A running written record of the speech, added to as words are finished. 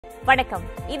வணக்கம்.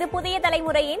 இது புதிய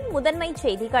தலைமுறையின் முதன்மை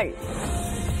செய்திகள்.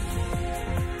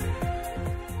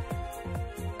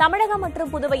 தமிழகம்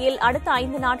மற்றும் புதுவையில் அடுத்த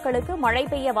 5 நாட்களுக்கு மழை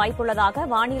பெய்ய வாய்ப்புள்ளதாக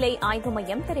வானிலை ஆய்வு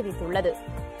மையம் தெரிவித்துள்ளது.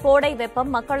 கோடை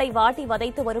வெப்பம் மக்களை வாட்டி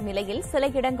வதைத்து வரும் நிலையில்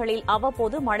சில இடங்களில்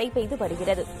அவ்வப்போது மழை பெய்து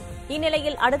வருகிறது.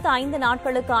 இந்நிலையில் அடுத்த 5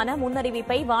 நாட்களுக்கான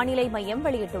முன்னறிவிப்பை வானிலை மையம்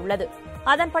வெளியிட்டுள்ளது.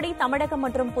 அதன்படி தமிழகம்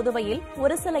மற்றும் புதுவையில்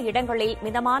ஒரு சில இடங்களில்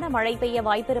மிதமான மழை பெய்ய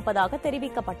வாய்ப்பிருப்பதாக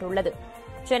தெரிவிக்கப்பட்டுள்ளது.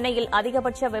 சென்னையில்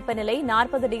அதிகபட்ச வெப்பநிலை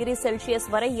 40 டிகிரி செல்சியஸ்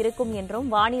வரை இருக்கும் என்றும்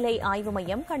வானிலை ஆய்வு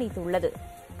மையம் கணித்துள்ளது.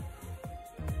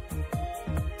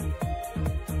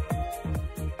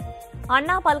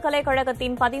 அண்ணா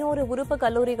பல்கலைக்கழகத்தின் 11 உறுப்பு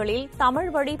கல்லூரிகளில்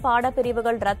தமிழ் வழி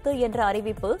பாடப்பிரிவுகள் ரத்து என்ற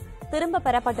அறிவிப்பு திரும்பப்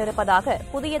பெறப்பட்டிருப்பதாக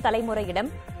புதிய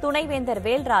தலைமுறையிடம் துணைவேந்தர்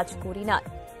வேல்ராஜ் கூறினார்.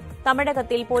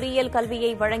 தமிழகத்தில் பொறியியல்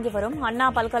கல்வியை வழங்கி வரும் அண்ணா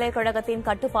பல்கலைக்கழகத்தின்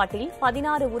கட்டுப்பாட்டில்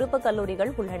 16 உறுப்பு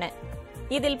கல்லூரிகள் உள்ளன.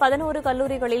 இதில் 11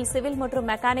 கல்லூரிகளில் சிவில் மற்றும்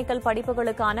மெக்கானிக்கல்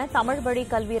படிப்புகளுக்கான தமிழ் வழி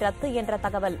கல்வி ரத்து என்ற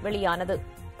தகவல் வெளியானது.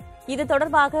 இது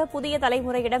தொடர்பாக புதிய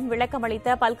தலைமுறையிடம்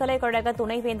விளக்கமளித்த பல்கலைக்கழக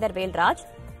துணைவேந்தர் வேல்ராஜ்,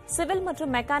 சிவில்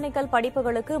மற்றும் மெக்கானிக்கல்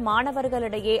படிப்புகளுக்கு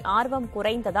மாணவர்களிடையே ஆர்வம்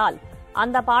குறைந்ததால்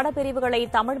அந்த பாடப்பிரிவுகளை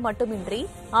தமிழ் மட்டுமின்றி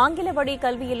ஆங்கில வழி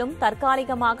கல்வியிலும்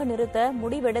தற்காலிகமாக நிறுத்த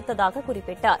முடிவெடுத்ததாக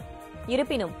குறிப்பிட்டார்.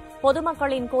 இருப்பினும்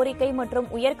பொதுமக்களின் கோரிக்கை மற்றும்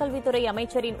உயர்கல்வித்துறை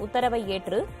அமைச்சரின் உத்தரவை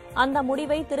ஏற்று அந்த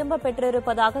முடிவை திரும்பப்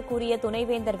பெற்றிருப்பதாக கூறிய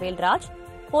துணைவேந்தர் வேல்ராஜ்,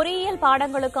 பொறியியல்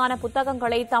பாடங்களுக்கான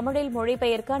புத்தகங்களை தமிழில்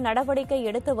மொழிபெயர்க்க நடவடிக்கை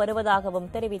எடுத்து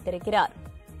வருவதாகவும் தெரிவித்திருக்கிறார்.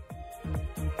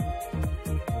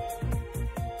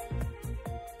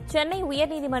 சென்னை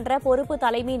உயர்நீதிமன்ற பொறுப்பு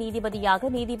தலைமை நீதிபதியாக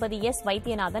நீதிபதி எஸ்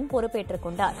வைத்தியநாதன் பொறுப்பேற்றுக்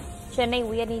கொண்டார். சென்னை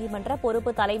உயர்நீதிமன்ற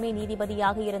பொறுப்பு தலைமை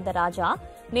நீதிபதியாக இருந்த ராஜா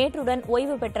நேற்றுடன்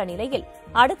ஓய்வு பெற்ற நிலையில்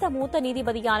அடுத்த மூத்த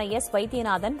நீதிபதியான எஸ்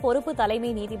வைத்தியநாதன் பொறுப்பு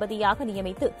தலைமை நீதிபதியாக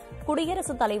நியமித்து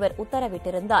குடியரசுத் தலைவர்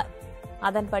உத்தரவிட்டிருந்தார்.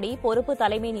 அதன்படி பொறுப்பு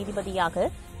தலைமை நீதிபதியாக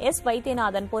எஸ்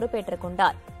வைத்தியநாதன் பொறுப்பேற்றுக்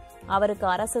கொண்டார். அவருக்கு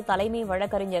அரசு தலைமை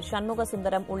வழக்கறிஞர் சண்முக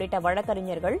சுந்தரம் உள்ளிட்ட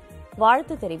வழக்கறிஞர்கள்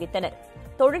வாழ்த்து தெரிவித்தனர்.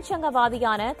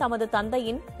 தொழிற்சங்கவாதியான தமது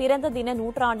தந்தையின் பிறந்த தின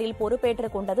நூற்றாண்டில்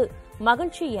பொறுப்பேற்றுக் கொண்டது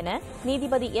மகிழ்ச்சி என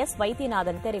நீதிபதி எஸ்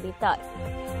வைத்தியநாதன் தெரிவித்தார்.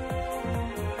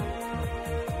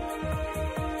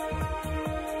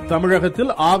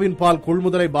 தமிழகத்தில் ஆவின் பால்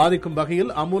கொள்முதலை பாதிக்கும்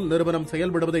வகையில் அமுல் நிறுவனம்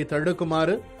செயல்படுவதை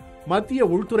தடுக்குமாறு மத்திய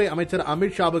உள்துறை அமைச்சர்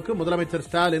அமித்ஷாவுக்கு முதலமைச்சர்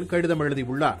ஸ்டாலின் கடிதம்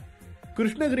எழுதியுள்ளார்.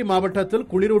 கிருஷ்ணகிரி மாவட்டத்தில்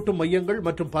குளிரூட்டும் மையங்கள்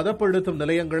மற்றும் பதப்படுத்தும்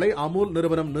நிலையங்களை அமுல்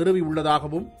நிறுவனம்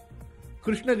நிறுவியுள்ளதாகவும்,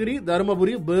 கிருஷ்ணகிரி,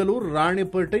 தருமபுரி, வேலூர்,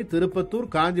 ராணிப்பேட்டை, திருப்பத்தூர்,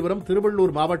 காஞ்சிபுரம்,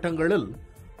 திருவள்ளூர் மாவட்டங்களில்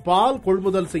பால்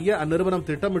கொள்முதல் செய்ய அந்நிறுவனம்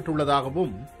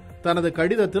திட்டமிட்டுள்ளதாகவும் தனது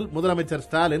கடிதத்தில் முதலமைச்சர்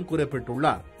ஸ்டாலின்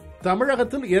குறிப்பிட்டுள்ளார்.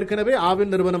 தமிழகத்தில் ஏற்கனவே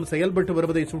ஆவின் நிறுவனம் செயல்பட்டு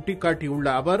வருவதை சுட்டிக்காட்டியுள்ள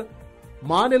அவர்,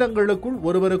 மாநிலங்களுக்குள்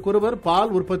ஒருவருக்கொருவர்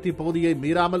பால் உற்பத்தி பகுதியை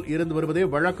மீறாமல் இருந்து வருவதே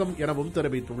வழக்கம் எனவும்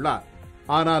தெரிவித்துள்ளார்.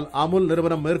 ஆனால் அமுல்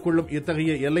நிறுவனம் மேற்கொள்ளும்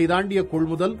இத்தகைய எல்லை தாண்டிய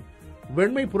கொள்முதல்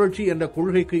வெண்மை புரட்சி என்ற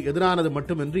கொள்கைக்கு எதிரானது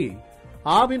மட்டுமின்றி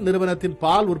ஆவின் நிறுவனத்தின்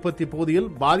பால் உற்பத்தி பகுதியில்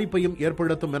பாதிப்பையும்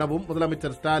ஏற்படுத்தும் எனவும்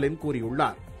முதலமைச்சர் ஸ்டாலின்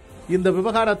கூறியுள்ளார். இந்த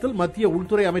விவகாரத்தில் மத்திய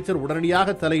உள்துறை அமைச்சர்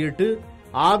உடனடியாக தலையிட்டு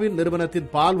ஆவின் நிறுவனத்தின்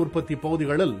பால் உற்பத்தி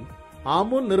பகுதிகளில்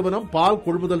அமுல் நிறுவனம் பால்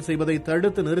கொள்முதல் செய்வதை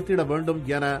தடுத்து நிறுத்திட வேண்டும்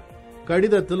என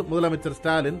கடிதத்தில் முதலமைச்சர்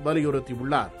ஸ்டாலின்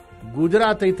வலியுறுத்தியுள்ளார்.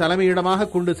 குஜராத்தை தலைமையிடமாக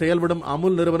கொண்டு செயல்படும்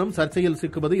அமுல் நிறுவனம் சர்ச்சையில்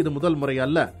சிக்குவது இது முதல் முறை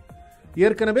அல்ல.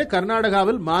 ஏற்கனவே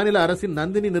கர்நாடகாவில் மாநில அரசின்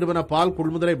நந்தினி நிறுவன பால்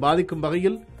கொள்முதலை பாதிக்கும்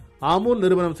வகையில் அமுல்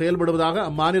நிறுவனம் செயல்படுவதாக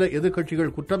அம்மாநில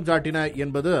எதிர்க்கட்சிகள் குற்றம் சாட்டின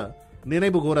என்பது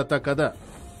நினைவுகூரத்தக்கது.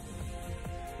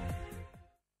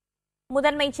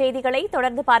 முதன்மை செய்திகளை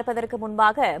தொடர்ந்து பார்ப்பதற்கு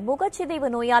முன்பாக முகச்சிதைவு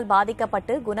நோயால்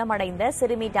பாதிக்கப்பட்டு குணமடைந்த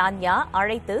சிறுமி டான்யா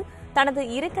அழைத்து தனது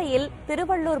இருக்கையில்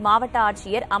திருவள்ளூர் மாவட்ட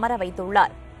ஆட்சியர் அமர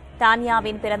வைத்துள்ளார்.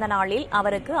 டான்யாவின் பிறந்த நாளில்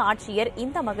அவருக்கு ஆட்சியர்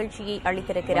இந்த மகிழ்ச்சியை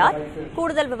அளித்திருக்கிறார்.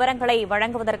 கூடுதல் விவரங்களை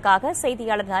வழங்குவதற்காக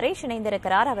செய்தியாளர் நரேஷ்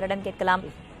இணைந்திருக்கிறார். அவரிடம் கேட்கலாம்.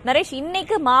 நரேஷ்,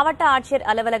 இன்னைக்கு மாவட்ட ஆட்சியர்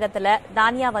அலுவலகத்துல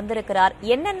தானியா வந்திருக்கிறார்.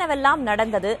 என்னென்னவெல்லாம்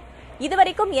நடந்தது?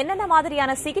 இதுவரைக்கும் என்னென்ன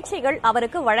மாதிரியான சிகிச்சைகள்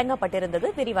அவருக்கு வழங்கப்பட்டிருந்தது?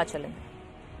 விரிவா சொல்லுங்க.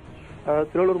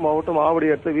 திருவள்ளூர் மாவட்டம் ஆவடி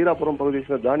அடுத்த வீராபுரம் பகுதியை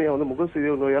சேர்ந்த தானியா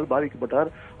முகச்சிதைவு நோயால் பாதிக்கப்பட்டார்.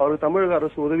 அவருக்கு தமிழக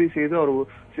அரசு உதவி செய்து அவர்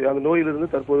அந்த நோயிலிருந்து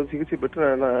தற்போது சிகிச்சை பெற்று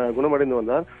குணமடைந்து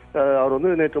வந்தார்.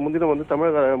 அவர் நேற்று முன்தினம்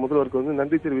தமிழக முதல்வருக்கு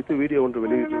நன்றி தெரிவித்து வீடியோ ஒன்று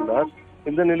வெளியிட்டுள்ளார்.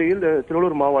 இந்த நிலையில்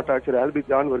திருவள்ளூர் மாவட்ட ஆட்சியர் ஆல்பி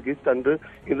ஜான் வர்கீஸ்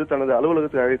இன்று தனது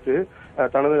அலுவலகத்தை அழைத்து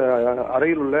தனது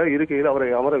அறையில் உள்ள இருக்கையில் அவரை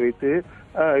அமர வைத்து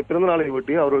பிறந்த நாளை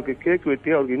ஒட்டி அவருக்கு கேக் வெட்டி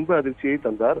அவருக்கு இன்ப அதிர்ச்சியை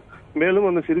தந்தார். மேலும்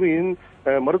அந்த சிறுமியின்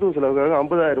மருத்துவ செலவுக்காக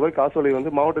 50,000 ரூபாய் காசோலை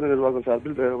மாவட்ட நிர்வாகம்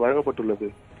சார்பில் வழங்கப்பட்டுள்ளது.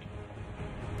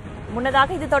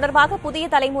 முன்னதாக இது தொடர்பாக புதிய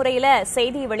தலைமுறையில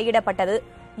செய்தி வெளியிடப்பட்டது.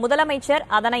 முதலமைச்சர்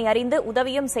அதனை அறிந்து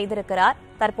உதவியும் செய்திருக்கிறார்.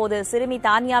 தற்போது சிறுமி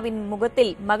தானியாவின்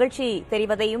முகத்தில் மகிழ்ச்சி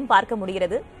தெரிவதையும் பார்க்க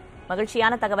முடிகிறது.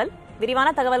 மகிழ்ச்சியான தகவல். விரிவான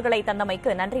தகவல்களை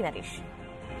தந்தமைக்கு நன்றி நரேஷ்.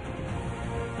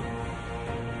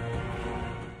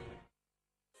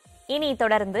 இனி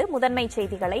தொடர்ந்து முதன்மை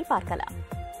செய்திகளை பார்க்கலாம்.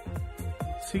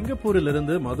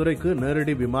 சிங்கப்பூரிலிருந்து மதுரைக்கு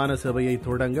நேரடி விமான சேவையை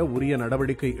தொடங்க உரிய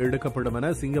நடவடிக்கை எடுக்கப்படும் என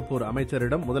சிங்கப்பூர்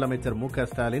அமைச்சரிடம் முதலமைச்சர்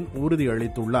ஸ்டாலின்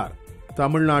உறுதியளித்துள்ளார்.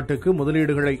 தமிழ்நாட்டுக்கு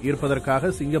முதலீடுகளை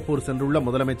ஈர்ப்பதற்காக சிங்கப்பூர் சென்றுள்ள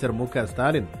முதலமைச்சர்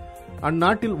ஸ்டாலின்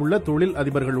அந்நாட்டில் உள்ள தொழில்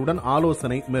அதிபர்களுடன்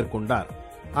ஆலோசனை மேற்கொண்டார்.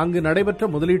 அங்கு நடைபெற்ற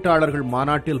முதலீட்டாளர்கள்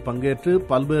மாநாட்டில் பங்கேற்று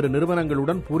பல்வேறு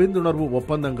நிறுவனங்களுடன் புரிந்துணர்வு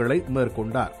ஒப்பந்தங்களை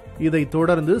மேற்கொண்டார். இதைத்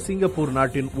தொடர்ந்து சிங்கப்பூர்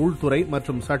நாட்டின் உள்துறை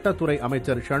மற்றும் சட்டத்துறை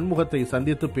அமைச்சர் ஷண்முகத்தை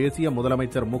சந்தித்து பேசிய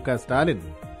முதலமைச்சர் ஸ்டாலின்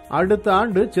அடுத்த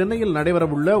ஆண்டு சென்னையில்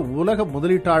நடைபெறவுள்ள உலக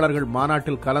முதலீட்டாளர்கள்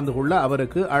மாநாட்டில் கலந்து கொள்ள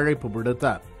அவருக்கு அழைப்பு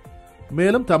விடுத்தார்.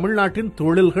 மேலும் தமிழ்நாட்டின்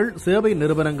தொழில்கள் சேவை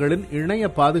நிறுவனங்களின் இணைய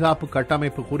பாதுகாப்பு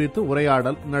கட்டமைப்பு குறித்து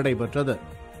உரையாடல் நடைபெற்றது.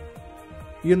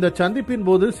 இந்த சந்திப்பின்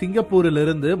போது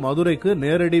சிங்கப்பூரிலிருந்து மதுரைக்கு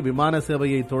நேரடி விமான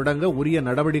சேவையை தொடங்க உரிய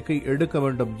நடவடிக்கை எடுக்க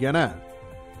வேண்டும் என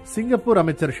சிங்கப்பூர்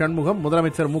அமைச்சர் ஷண்முகம்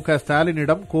முதலமைச்சர்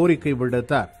ஸ்டாலினிடம் கோரிக்கை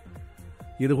விடுத்தார்.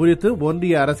 இதுகுறித்து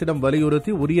ஒன்றிய அரசிடம்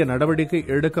வலியுறுத்தி உரிய நடவடிக்கை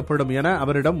எடுக்கப்படும் என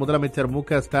அவரிடம்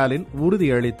முதலமைச்சர் ஸ்டாலின்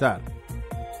உறுதியளித்தார்.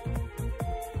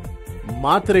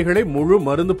 மாத்திரைகளை முழு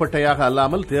மருந்து பட்டையாக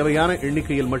அல்லாமல் தேவையான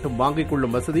எண்ணிக்கையில் மட்டும் வாங்கிக்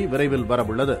கொள்ளும் வசதி விரைவில்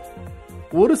வரவுள்ளது.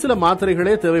 ஒரு சில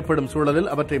மாத்திரைகளே தேவைப்படும் சூழலில்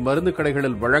அவற்றை மருந்து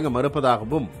கடைகளில் வழங்க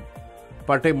மறுப்பதாகவும்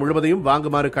பட்டை முழுவதையும்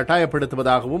வாங்குமாறு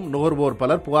கட்டாயப்படுத்துவதாகவும் நுகர்வோர்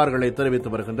பலர் புகார்களை தெரிவித்து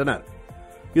வருகின்றனர்.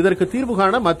 இதற்கு தீர்வு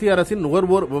காண மத்திய அரசின்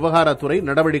நுகர்வோர் விவகாரத்துறை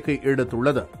நடவடிக்கை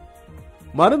எடுத்துள்ளது.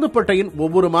 மருந்து பட்டையின்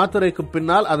ஒவ்வொரு மாத்திரைக்கும்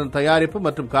பின்னால் அதன் தயாரிப்பு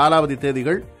மற்றும் காலாவதி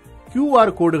தேதிகள் QR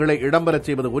கோடுகளை இடம்பெறச்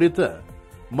செய்வது குறித்து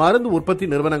மருந்து உற்பத்தி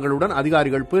நிறுவனங்களுடன்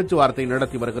அதிகாரிகள் பேச்சுவார்த்தை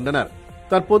நடத்தி வருகின்றனர்.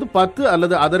 தற்போது 10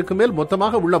 அல்லது அதற்கு மேல்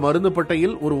மொத்தமாக உள்ள மருந்து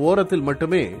பட்டையில் ஒரு ஓரத்தில்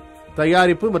மட்டுமே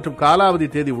தயாரிப்பு மற்றும் காலாவதி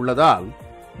தேதி உள்ளதால்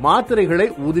மாத்திரைகளை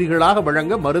உதிரிகளாக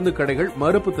வழங்க மருந்து கடைகள்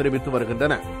மறுப்பு தெரிவித்து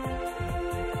வருகின்றன.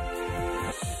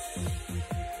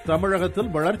 தமிழகத்தில்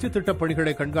வளர்ச்சி திட்டப்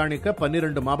பணிகளை கண்காணிக்க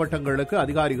 12 மாவட்டங்களுக்கு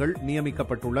அதிகாரிகள்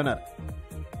நியமிக்கப்பட்டுள்ளனர்.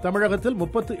 தமிழகத்தில்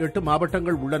 38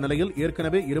 மாவட்டங்கள் உள்ள நிலையில்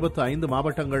ஏற்கனவே 25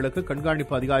 மாவட்டங்களுக்கு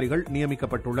கண்காணிப்பு அதிகாரிகள்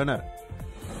நியமிக்கப்பட்டுள்ளனர்.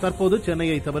 தற்போது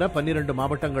சென்னையை தவிர 12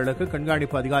 மாவட்டங்களுக்கு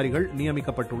கண்காணிப்பு அதிகாரிகள்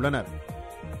நியமிக்கப்பட்டுள்ளனர்.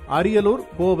 அரியலூர்,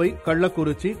 கோவை,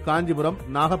 கள்ளக்குறிச்சி, காஞ்சிபுரம்,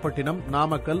 நாகப்பட்டினம்,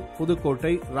 நாமக்கல்,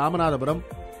 புதுக்கோட்டை, ராமநாதபுரம்,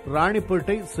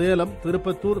 ராணிப்பேட்டை, சேலம்,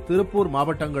 திருப்பத்தூர், திருப்பூர்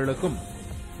மாவட்டங்களுக்கும்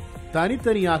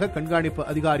தனித்தனியாக கண்காணிப்பு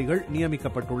அதிகாரிகள்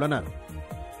நியமிக்கப்பட்டுள்ளனர்.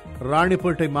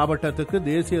 ராணிப்பேட்டை மாவட்டத்துக்கு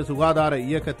தேசிய சுகாதார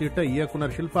இயக்க திட்ட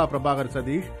இயக்குநர் ஷில்பா பிரபாகர்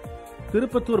சதீஷ்,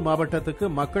 திருப்பத்தூர் மாவட்டத்துக்கு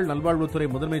மக்கள் நல்வாழ்வுத்துறை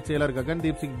முதன்மைச் செயலர்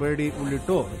ககன்தீப் சிங் பேடி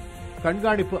உள்ளிட்டோர்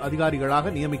கண்காணிப்பு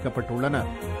அதிகாரிகளாக நியமிக்கப்பட்டுள்ளனர்.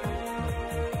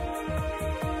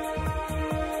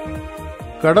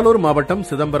 கடலூர் மாவட்டம்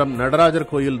சிதம்பரம் நடராஜர்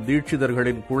கோயில்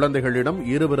தீட்சிதர்களின் குழந்தைகளிடம்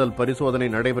இருவிரல் பரிசோதனை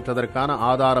நடைபெற்றதற்கான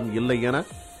ஆதாரம் இல்லை என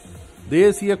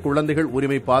தேசிய குழந்தைகள்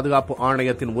உரிமை பாதுகாப்பு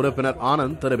ஆணையத்தின் உறுப்பினர்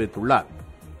ஆனந்த் தெரிவித்துள்ளார்.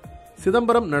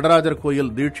 சிதம்பரம் நடராஜர்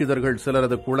கோயில் தீட்சிதர்கள்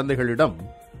சிலரது குழந்தைகளிடம்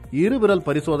இருவிரல்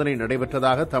பரிசோதனை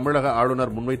நடைபெற்றதாக தமிழக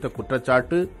ஆளுநர் முன்வைத்த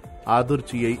குற்றச்சாட்டு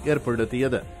அதிர்ச்சியை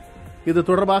ஏற்படுத்தியது. இது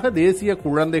தொடர்பாக தேசிய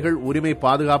குழந்தைகள் உரிமை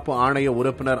பாதுகாப்பு ஆணைய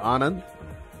உறுப்பினர் ஆனந்த்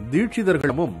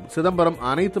தீட்சிதர்களும் சிதம்பரம்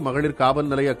அனைத்து மகளிர் காவல்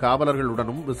நிலைய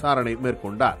காவலர்களுடனும் விசாரணை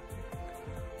மேற்கொண்டார்.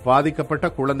 பாதிக்கப்பட்ட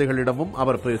குழந்தைகளிடமும்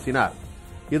அவர் பேசினார்.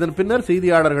 இதன் பின்னர்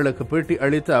செய்தியாளர்களுக்கு பேட்டி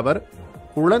அளித்த அவர்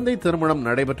குழந்தை திருமணம்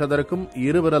நடைபெற்றதற்கும்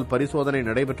இருவிரல் பரிசோதனை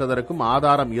நடைபெற்றதற்கும்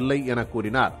ஆதாரம் இல்லை என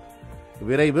கூறினார்.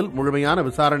 விரைவில் முழுமையான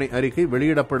விசாரணை அறிக்கை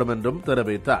வெளியிடப்படும் என்றும்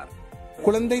தெரிவித்தார்.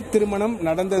 குழந்தை திருமணம்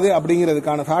நடந்தது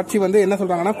அப்படிங்கிறதுக்கான சாட்சி என்ன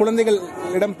சொல்றாங்கன்னா,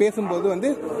 குழந்தைகளிடம் பேசும்போது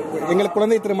எங்களுக்கு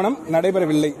குழந்தை திருமணம்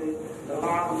நடைபெறவில்லை,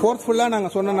 ஃபோர்ஸ்ஃபுல்லா நாங்க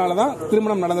சொன்னனாலதான்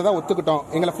திருமணம் நடந்ததா ஒத்துக்கிட்டோம்,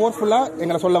 எங்களை ஃபோர்ஸ்ஃபுல்லா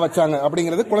எங்களை சொல்ல வச்சாங்க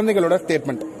அப்படிங்கிறது குழந்தைகளோட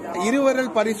ஸ்டேட்மெண்ட்.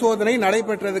 இருவிரல் பரிசோதனை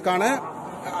நடைபெற்றதுக்கான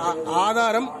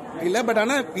ஆதாரம் இல்ல, பட்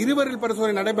ஆனா இருவிரல்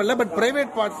பரிசோதனை நடைபெறல, பட்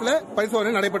பிரைவேட் பார்ட்ஸ்ல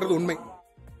பரிசோதனை நடைபெற்றது உண்மை.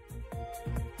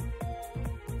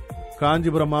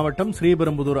 காஞ்சிபுரம் மாவட்டம்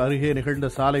ஸ்ரீபெரும்புதூர் அருகே நிகழ்ந்த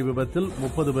சாலை விபத்தில்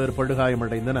 30 பேர்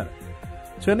படுகாயமடைந்தனர்.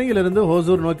 சென்னையிலிருந்து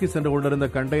ஹோசூர் நோக்கி சென்று கொண்டிருந்த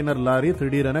கண்டெய்னர் லாரி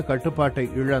திடீரென கட்டுப்பாட்டை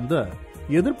இழந்து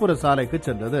எதிர்ப்புற சாலைக்கு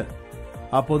சென்றது.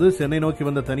 அப்போது சென்னை நோக்கி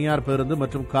வந்த தனியார் பேருந்து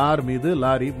மற்றும் கார் மீது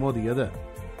லாரி மோதியது.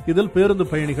 இதில் பேருந்து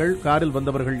பயணிகள், காரில்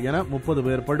வந்தவர்கள் என 30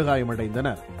 பேர்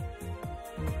படுகாயமடைந்தனர்.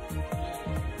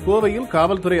 கோவையில்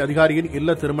காவல்துறை அதிகாரியின்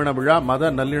இல்ல திருமண விழா மத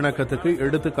நல்லிணக்கத்துக்கு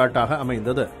எடுத்துக்காட்டாக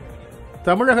அமைந்தது.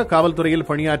 தமிழக காவல்துறையில்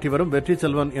பணியாற்றி வரும் வெற்றி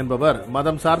செல்வன் என்பவர்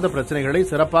மதம் சார்ந்த பிரச்சினைகளை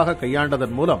சிறப்பாக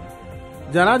கையாண்டதன் மூலம்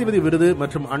ஜனாதிபதி விருது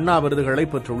மற்றும் அண்ணா விருதுகளை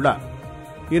பெற்றுள்ளார்.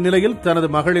 இந்நிலையில் தனது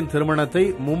மகளின் திருமணத்தை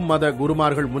மும்மத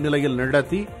குருமார்கள் முன்னிலையில்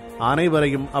நடத்தி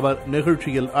அனைவரையும் அவர்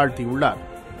நெகிழ்ச்சியில் ஆழ்த்தியுள்ளார்.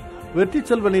 வெற்றி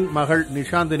செல்வனின் மகள்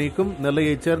நிஷாந்தினிக்கும்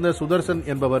நெல்லையைச் சேர்ந்த சுதர்சன்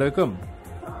என்பவருக்கும்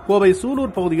கோவை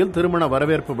சூலூர் பகுதியில் திருமண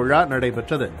வரவேற்பு விழா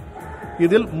நடைபெற்றது.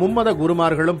 இதில் மும்மத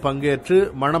குருமார்களும் பங்கேற்று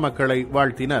மணமக்களை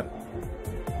வாழ்த்தினர்.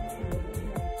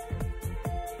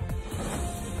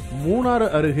 மூணாறு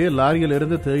அருகே லாரியில்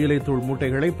இருந்து தேயிலை தூள்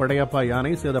மூட்டைகளை படையப்பா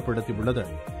யானை சேதப்படுத்தியுள்ளது.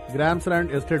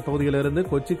 கிராம்ஸ்லாண்ட் எஸ்டேட் பகுதியிலிருந்து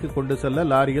கொச்சிக்கு கொண்டு செல்ல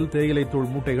லாரியில் தேயிலை தூள்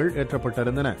மூட்டைகள்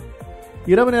ஏற்றப்பட்டிருந்தன.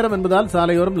 இரவு நேரம் என்பதால்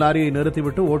சாலையோரம் லாரியை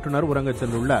நிறுத்திவிட்டு ஓட்டுநர் உறங்கச்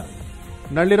சென்றுள்ளார்.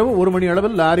 நள்ளிரவு 1 மணி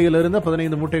அளவில் லாரியில் இருந்த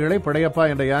 15 மூட்டைகளை படையப்பா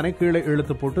என்ற யானை கீழே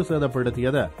இழுத்து போட்டு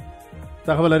சேதப்படுத்தியது.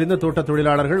 தகவல் அறிந்த தோட்ட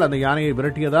தொழிலாளர்கள் அந்த யானையை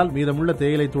விரட்டியதால் மீதமுள்ள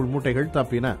தேயிலை தூள் மூட்டைகள்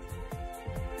தப்பின.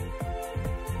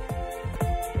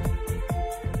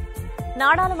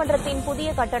 நாடாளுமன்றத்தின் புதிய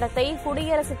கட்டடத்தை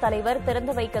குடியரசுத் தலைவர்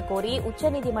திறந்து வைக்க கோரி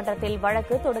உச்சநீதிமன்றத்தில்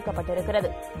வழக்கு தொடுக்கப்பட்டிருக்கிறது.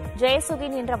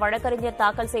 ஜெயசுதீன் என்ற வழக்கறிஞர்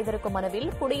தாக்கல் செய்திருக்கும்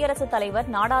மனுவில் குடியரசுத் தலைவர்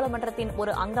நாடாளுமன்றத்தின்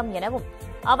ஒரு அங்கம் எனவும்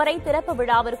அவரை திறப்பு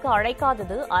விழாவிற்கு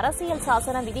அழைக்காதது அரசியல்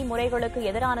சாசன விதிமுறைகளுக்கு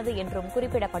எதிரானது என்றும்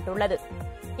குறிப்பிடப்பட்டுள்ளது.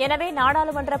 எனவே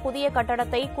நாடாளுமன்ற புதிய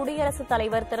கட்டடத்தை குடியரசுத்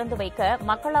தலைவர் திறந்து வைக்க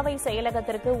மக்களவை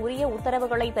செயலகத்திற்கு உரிய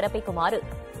உத்தரவுகளை பிறப்பிக்குமாறு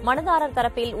மனுதாரர்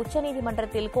தரப்பில்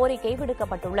உச்சநீதிமன்றத்தில் கோரிக்கை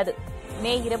விடுக்கப்பட்டுள்ளது.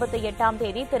 மே 28ஆம்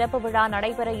தேதி திறப்பு விழா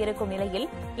நடைபெற இருக்கும் நிலையில்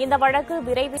இந்த வழக்கு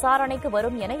விரைவு விசாரணைக்கு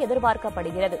வரும் என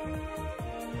எதிர்பார்க்கப்படுகிறது.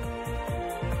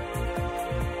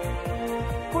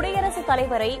 குடியரசுத்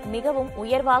தலைவரை மிகவும்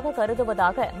உயர்வாக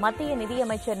கருதுவதாக மத்திய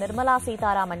நிதியமைச்சர் நிர்மலா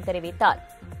சீதாராமன் தெரிவித்தார்.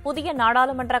 புதிய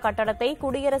நாடாளுமன்ற கட்டடத்தை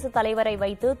குடியரசுத் தலைவரை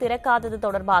வைத்து திறக்காதது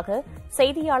தொடர்பாக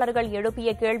செய்தியாளர்கள் எழுப்பிய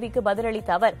கேள்விக்கு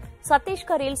பதிலளித்த அவர்,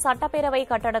 சத்தீஸ்கரில் சட்டப்பேரவை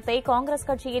கட்டடத்தை காங்கிரஸ்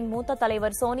கட்சியின் மூத்த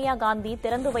தலைவர் சோனியா காந்தி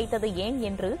திறந்து வைத்தது ஏன்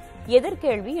என்று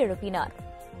எதிர்கேள்வி எழுப்பினார்.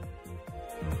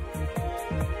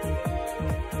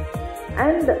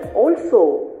 And also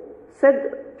said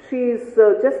she is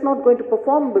just not going to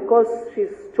perform because she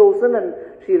is chosen and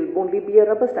she will only be a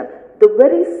rubber stamp. The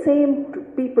very same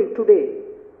people today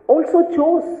also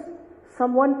chose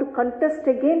someone to contest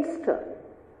against her.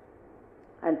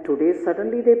 And today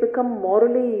suddenly they become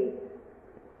morally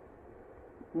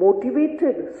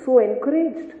motivated, so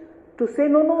encouraged to say,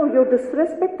 no, you're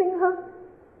disrespecting her.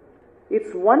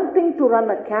 It's one thing to run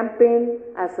a campaign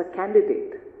as a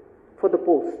candidate for the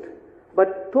post, but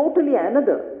totally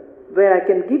another, where I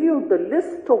can give you the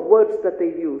list of words that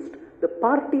they used, the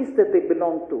parties that they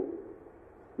belong to.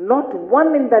 Not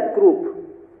one in that group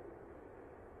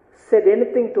said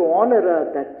anything to honor her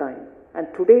at that time. And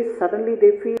today suddenly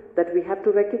they feel that we have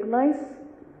to recognize,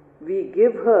 we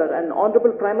give her, and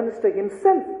Honorable Prime Minister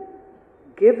himself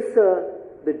gives her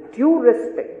the due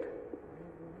respect.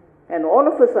 And all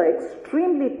of us are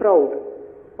extremely proud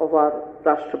of our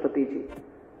Rashtrapati ji.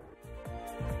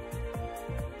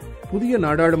 புதிய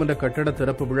நாடாளுமன்ற கட்டட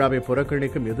திறப்பு விழாவை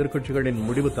புறக்கணிக்கும் எதிர்க்கட்சிகளின்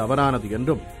முடிவு தவறானது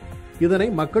என்றும் இதனை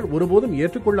மக்கள் ஒருபோதும்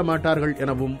ஏற்றுக்கொள்ள மாட்டார்கள்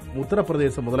எனவும்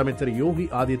உத்தரப்பிரதேச முதலமைச்சர் யோகி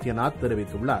ஆதித்யநாத்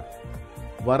தெரிவித்துள்ளார்.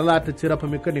 வரலாற்று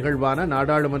சிறப்புமிக்க நிகழ்வான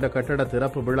நாடாளுமன்ற கட்டட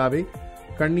திறப்பு விழாவை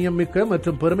கண்ணியமிக்க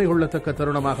மற்றும் பெருமை கொள்ளத்தக்க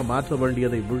தருணமாக மாற்ற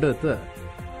வேண்டியதை விடுத்து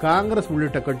காங்கிரஸ்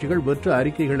உள்ளிட்ட கட்சிகள் வெற்று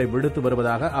அறிக்கைகளை விடுத்து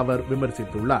வருவதாக அவர்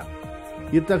விமர்சித்துள்ளார்.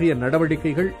 இத்தகைய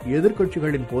நடவடிக்கைகள்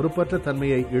எதிர்க்கட்சிகளின் பொறுப்பற்ற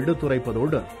தன்மையை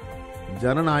எடுத்துரைப்பதோடு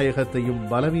ஜனநாயகத்தையும்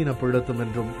பலவீனப்படுத்தும்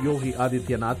என்றும் யோகி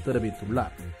ஆதித்யநாத்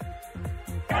தெரிவித்துள்ளார்.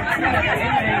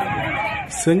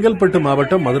 செங்கல்பட்டு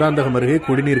மாவட்டம் மதுராந்தகம் அருகே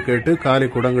குடிநீர் கேட்டு காலி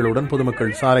குடங்களுடன்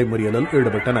பொதுமக்கள் சாலை மறியலில்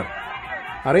ஈடுபட்டனர்.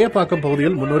 அரையப்பாக்கம்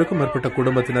பகுதியில் 300க்கும் மேற்பட்ட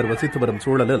குடும்பத்தினர் வசித்து வரும்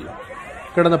சூழலில்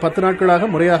கடந்த 10 நாட்களாக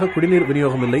முறையாக குடிநீர்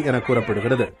விநியோகம் இல்லை என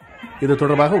கூறப்படுகிறது. இது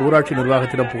தொடர்பாக ஊராட்சி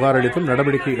நிர்வாகத்திடம் புகார் அளித்தும்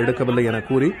நடவடிக்கை எடுக்கவில்லை என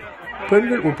கூறி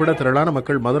பெண்கள் உட்பட திரளான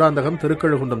மக்கள் மதுராந்தகம்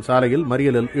திருக்கழுகுன்றம் சாலையில்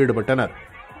மறியலில் ஈடுபட்டனர்.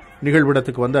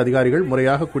 நிகழ்விடத்துக்கு வந்த அதிகாரிகள்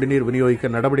முறையாக குடிநீர் விநியோகிக்க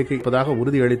நடவடிக்கை எடுப்பதாக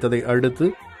உறுதியளித்ததை அடுத்து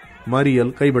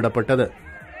மறியல் கைவிடப்பட்டது.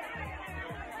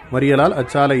 மறியலால்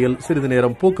அச்சாலையில் சிறிது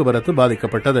நேரம் போக்குவரத்து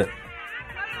பாதிக்கப்பட்டது.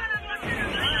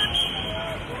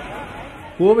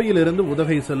 கோவையிலிருந்து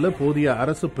உதகை செல்ல போதிய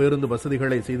அரசு பேருந்து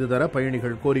வசதிகளை செய்து தர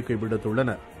பயணிகள் கோரிக்கை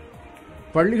விடுத்துள்ளனர்.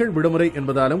 பள்ளிகள் விடுமுறை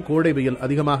என்பதாலும் கோடை வெயில்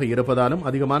அதிகமாக இருப்பதாலும்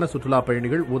அதிகமான சுற்றுலாப்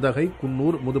பயணிகள் உதகை,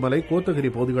 குன்னூர், முதுமலை,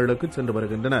 கோத்தகிரி பகுதிகளுக்கு சென்று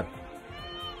வருகின்றனர்.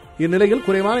 இந்நிலையில்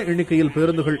குறைவான எண்ணிக்கையில்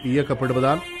பேருந்துகள்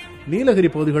இயக்கப்படுவதால் நீலகிரி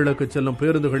பகுதிகளுக்கு செல்லும்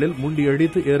பேருந்துகளில்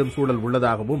முண்டியடித்து ஏறும் சூழல்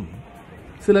உள்ளதாகவும்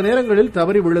சில நேரங்களில்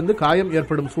தவறி விழுந்து காயம்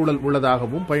ஏற்படும் சூழல்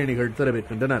உள்ளதாகவும் பயணிகள்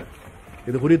தெரிவிக்கின்றனர்.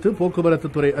 இதுகுறித்து போக்குவரத்து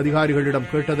துறை அதிகாரிகளிடம்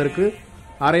கேட்டதற்கு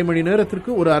அரை மணி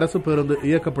நேரத்திற்கு ஒரு அரசு பேருந்து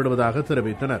இயக்கப்படுவதாக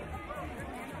தெரிவித்தனர்.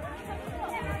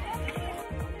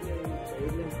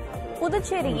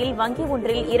 புதுச்சேரியில் வங்கி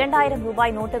ஒன்றில் 2000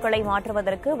 ரூபாய் நோட்டுகளை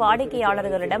மாற்றுவதற்கு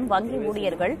வாடிக்கையாளர்களிடம் வங்கி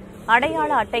ஊழியர்கள் அடையாள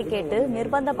அட்டை கேட்டு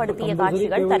நிர்பந்தப்படுத்திய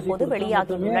காட்சிகள் தற்போது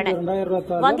வெளியாகியுள்ளன.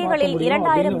 வங்கிகளில்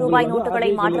 2000 ரூபாய் நோட்டுகளை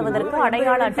மாற்றுவதற்கு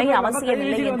அடையாள அட்டை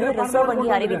அவசியமில்லை என்று ரிசர்வ் வங்கி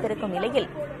அறிவித்திருக்கும் நிலையில்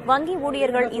வங்கி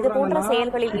ஊழியர்கள் இதுபோன்ற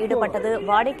செயல்களில் ஈடுபட்டது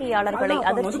வாடிக்கையாளர்களை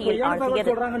அதிர்ச்சியில்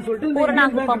ஆழ்த்தியது.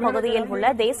 பூரணாங்குப்பம் பகுதியில்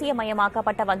உள்ள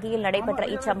தேசியமயமாக்கப்பட்ட வங்கியில் நடைபெற்ற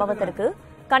இச்சம்பவத்திற்கு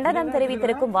கண்டனம்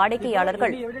தெரிவித்திருக்கும்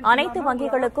வாடிக்கையாளர்கள் அனைத்து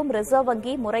வங்கிகளுக்கும் ரிசர்வ்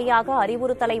வங்கி முறையாக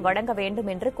அறிவுறுத்தலை வழங்க வேண்டும்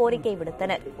என்று கோரிக்கை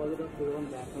விடுத்தனர்.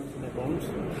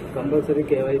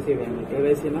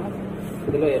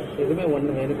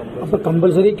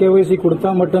 கம்பல்சரி கேஒய்சி கொடுத்தா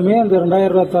மட்டுமே அந்த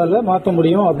 2000 மாற்ற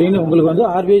முடியும் அப்படின்னு உங்களுக்கு வந்து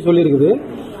ஆர்பிஐ சொல்லியிருக்குது.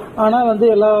 ஆனா வந்து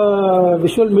எல்லா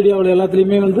விஷுவல் மீடியாவில்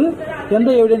எல்லாத்துலயுமே வந்து எந்த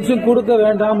எவிடன்ஸும் கொடுக்க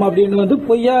வேண்டாம் அப்படின்னு வந்து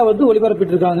பொய்யா வந்து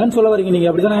ஒளிபரப்பிட்டு இருக்காங்கன்னு சொல்ல வரீங்க நீங்க,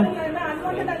 அப்படிதானே?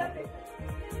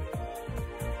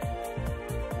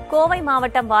 கோவை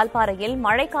மாவட்டம் வால்பாறையில்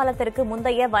மழைக்காலத்திற்கு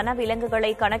முந்தைய வனவிலங்குகளை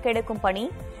கணக்கெடுக்கும் பணி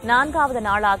 4வது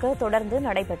நாளாக தொடர்ந்து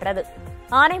நடைபெற்றது.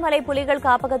 ஆனைமலை புலிகள்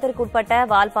காப்பகத்திற்குட்பட்ட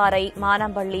வால்பாறை,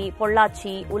 மானம்பள்ளி,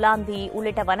 பொள்ளாச்சி, உலாந்தி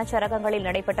உள்ளிட்ட வனச்சரகங்களில்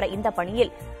நடைபெற்ற இந்த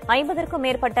பணியில் 50க்கும்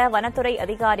மேற்பட்ட வனத்துறை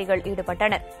அதிகாரிகள்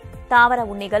ஈடுபட்டனர். தாவர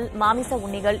உண்ணிகள், மாமிச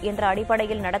உண்ணிகள் என்ற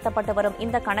அடிப்படையில் நடத்தப்பட்டு வரும்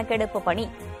இந்த கணக்கெடுப்பு பணி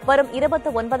வரும்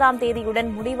 29ஆம் தேதியுடன்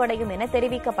முடிவடையும் என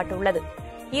தெரிவிக்கப்பட்டுள்ளது.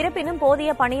 இருப்பினும்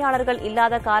போதிய பணியாளர்கள்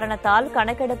இல்லாத காரணத்தால்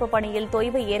கணக்கெடுப்பு பணியில்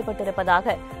தொய்வு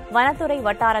ஏற்பட்டிருப்பதாக வனத்துறை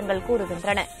வட்டாரங்கள்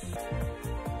கூறுகின்றன.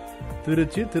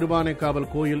 திருச்சி திருவானைக்காவல்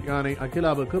கோயில் யானை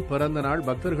அகிலாவுக்கு பிறந்த நாள்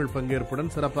பக்தர்கள்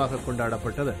பங்கேற்புடன் சிறப்பாக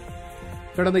கொண்டாடப்பட்டது.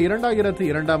 கடந்த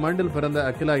 2002ஆம் ஆண்டில் பிறந்த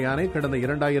அகிலா யானை கடந்த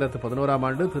 2011ஆம்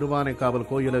ஆண்டு திருவானைக்காவல்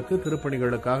கோயிலுக்கு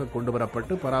திருப்பணிகளுக்காக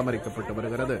கொண்டுவரப்பட்டு பராமரிக்கப்பட்டு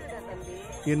வருகிறது.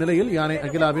 இந்நிலையில் யானை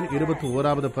அகிலாவின்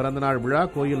 21வது பிறந்தநாள் விழா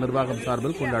கோயில் நிர்வாகம்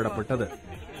சார்பில் கொண்டாடப்பட்டது.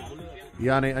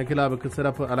 யானை அகிலாவுக்கு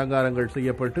சிறப்பு அலங்காரங்கள்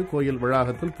செய்யப்பட்டு கோயில்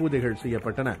வளாகத்தில் பூஜைகள்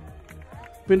செய்யப்பட்டன.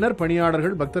 பின்னர்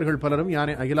பணியாளர்கள், பக்தர்கள் பலரும்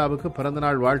யானை அகிலாவுக்கு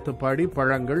பிறந்தநாள் வாழ்த்து பாடி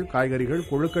பழங்கள், காய்கறிகள்,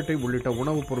 கொழுக்கட்டை உள்ளிட்ட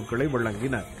உணவுப் பொருட்களை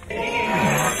வழங்கினர்.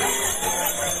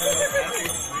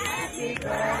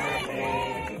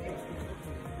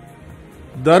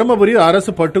 தருமபுரி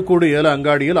அரசு பட்டுக்கூடு ஏல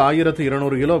அங்காடியில்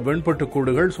 1200 கிலோ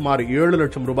வெண்பட்டுக்கூடுகள் சுமார் 7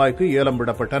 லட்சம் ரூபாய்க்கு ஏலம்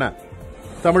விடப்பட்டன.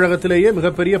 தமிழகத்திலேயே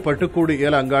மிகப்பெரிய பட்டுக்கூடு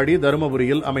ஏல அங்காடி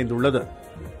தருமபுரியில் அமைந்துள்ளது.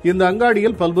 இந்த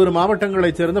அங்காடியில் பல்வேறு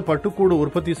மாவட்டங்களைச் சேர்ந்த பட்டுக்கூடு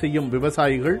உற்பத்தி செய்யும்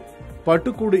விவசாயிகள்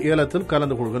பட்டுக்கூடு ஏலத்தில்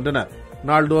கலந்து கொள்கின்றனர்.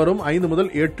 நாள்தோறும் 5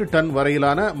 முதல் 8 டன்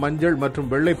வரையிலான மஞ்சள்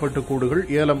மற்றும் வெள்ளை பட்டுக்கூடுகள்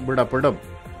ஏலம் விடப்படும்.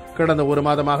 கடந்த ஒரு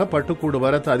மாதமாக பட்டுக்கூடு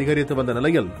வரத்து அதிகரித்து வந்த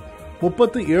நிலையில்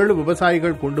 37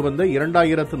 விவசாயிகள் கொண்டு வந்த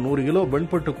 2100 கிலோ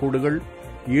வெண்பட்டுக்கூடுகள்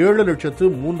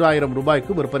 7,03,000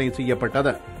 ரூபாய்க்கு விற்பனை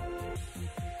செய்யப்பட்டது.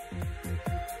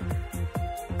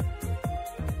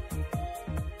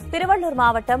 திருவள்ளூர்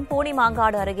மாவட்டம்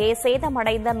பூனிமாங்காடு அருகே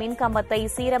சேதமடைந்த மின்கம்பத்தை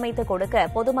சீரமைத்து கொடுக்க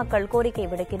பொதுமக்கள் கோரிக்கை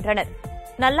விடுக்கின்றனர்.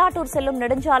 நல்லாட்டூர் செல்லும்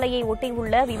நெடுஞ்சாலையை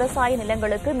ஒட்டியுள்ள விவசாய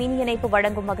நிலங்களுக்கு மின் இணைப்பு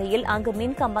வழங்கும் வகையில் அங்கு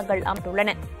மின்கம்பங்கள்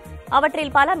அமைந்துள்ளன.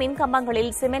 அவற்றில் பல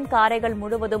மின்கம்பங்களில் சிமெண்ட் காரைகள்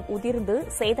முழுவதும் உதிர்ந்து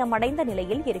சேதமடைந்த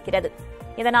நிலையில் இருக்கிறது.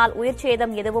 இதனால்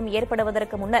உயிர்ச்சேதம் எதுவும்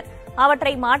ஏற்படுவதற்கு முன்னர்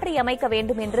அவற்றை மாற்றியமைக்க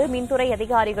வேண்டும் என்று மின்துறை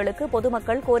அதிகாரிகளுக்கு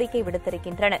பொதுமக்கள் கோரிக்கை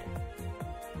விடுத்திருக்கின்றனர்.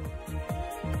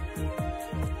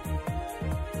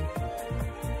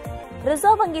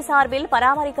 ரிசர்வ் வங்கி சார்பில்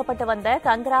பராமரிக்கப்பட்டு வந்த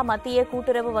கங்கரா மத்திய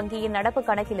கூட்டுறவு வங்கியின் நடப்பு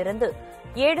கணக்கிலிருந்து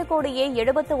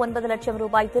 7,79 லட்சம்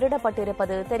ரூபாய்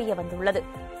திருடப்பட்டிருப்பது தெரியவந்துள்ளது.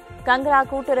 கங்கரா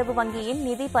கூட்டுறவு வங்கியின்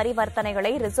நிதி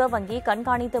பரிவர்த்தனைகளை ரிசர்வ் வங்கி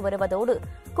கண்காணித்து வருவதோடு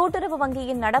கூட்டுறவு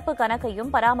வங்கியின் நடப்பு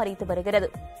கணக்கையும் பராமரித்து வருகிறது.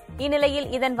 இந்நிலையில்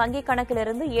இதன் வங்கிக்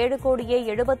கணக்கிலிருந்து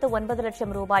 7,79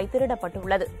 லட்சம் ரூபாய்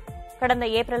திருடப்பட்டுள்ளது. கடந்த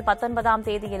ஏப்ரல் 19ஆம்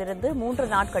தேதியிலிருந்து 3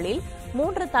 நாட்களில்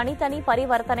 3 தனித்தனி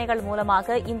பரிவர்த்தனைகள்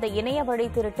மூலமாக இந்த இணைய வழி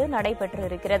திருட்டு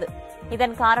நடைபெற்றிருக்கிறது.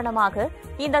 இதன் காரணமாக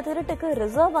இந்த திருட்டுக்கு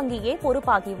ரிசர்வ் வங்கியே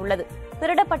பொறுப்பாகியுள்ளது.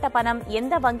 திருடப்பட்ட பணம்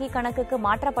எந்த வங்கிக் கணக்குக்கு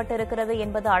மாற்றப்பட்டிருக்கிறது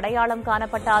என்பது அடையாளம்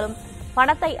காணப்பட்டாலும்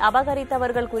பணத்தை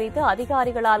அபகரித்தவர்கள் குறித்து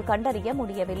அதிகாரிகளால் கண்டறிய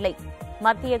முடியவில்லை.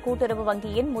 மத்திய கூட்டுறவு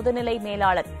வங்கியின் முதுநிலை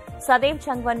மேலாளர் சதேவ்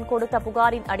சங்வன் கொடுத்த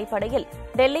புகாரின் அடிப்படையில்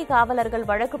டெல்லி காவலர்கள்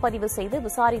வழக்கு பதிவு செய்து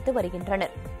விசாரித்து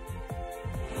வருகின்றனர்.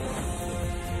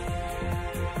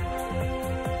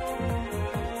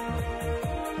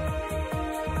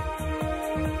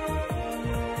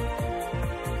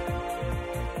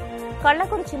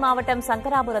 கள்ளக்குறிச்சி மாவட்டம்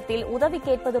சங்கராபுரத்தில் உதவி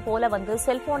கேட்பது போல வந்து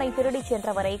செல்போனை திருடிச்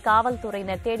சென்றவரை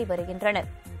காவல்துறையினர் தேடி வருகின்றனர்.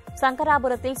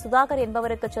 சங்கராபுரத்தில் சுதாகர்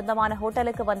என்பவருக்கு சொந்தமான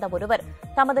ஹோட்டலுக்கு வந்த ஒருவர்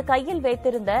தமது கையில்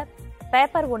வைத்திருந்த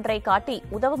பேப்பர் ஒன்றை காட்டி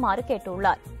உதவுமாறு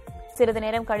கேட்டுள்ளார். சிறிது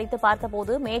நேரம் கழித்து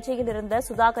பார்த்தபோது மேஜையில் இருந்த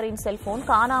சுதாகரின் செல்போன்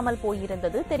காணாமல்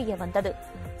போயிருந்தது தெரியவந்தது.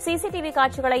 சிசிடிவி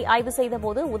காட்சிகளை ஆய்வு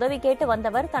செய்தபோது உதவி கேட்டு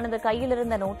வந்தவர் தனது கையில்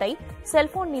இருந்த நோட்டை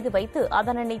செல்போன் மீது வைத்து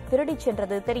அதனை திருடிச்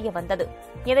சென்றது தெரியவந்தது.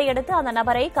 இதையடுத்து அந்த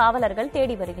நபரை காவலர்கள்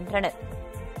தேடி வருகின்றனர்.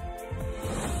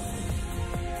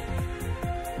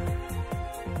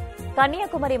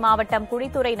 கன்னியாகுமரி மாவட்டம்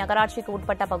குழித்துறை நகராட்சிக்கு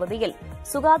உட்பட்ட பகுதியில்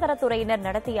சுகாதாரத்துறையினர்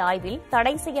நடத்திய ஆய்வில்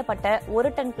தடை செய்யப்பட்ட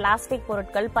 1 டன் பிளாஸ்டிக்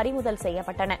பொருட்கள் பறிமுதல்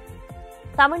செய்யப்பட்டன.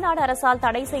 தமிழ்நாடு அரசால்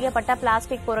தடை செய்யப்பட்ட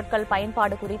பிளாஸ்டிக் பொருட்கள்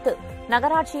பயன்பாடு குறித்து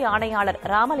நகராட்சி ஆணையாளர்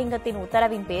ராமலிங்கத்தின்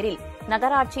உத்தரவின் பேரில்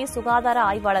நகராட்சி சுகாதார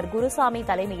ஆய்வாளர் குருசாமி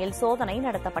தலைமையில் சோதனை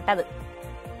நடத்தப்பட்டது.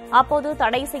 அப்போது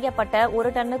தடை செய்யப்பட்ட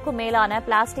 1 டன்னுக்கும் மேலான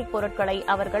பிளாஸ்டிக் பொருட்களை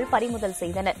அவர்கள் பறிமுதல்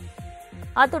செய்தனர்.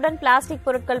 அத்துடன் பிளாஸ்டிக்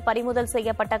பொருட்கள் பறிமுதல்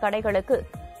செய்யப்பட்ட கடைகளுக்கு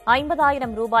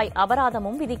 50,000 ரூபாய்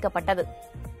அபராதமும் விதிக்கப்பட்டது.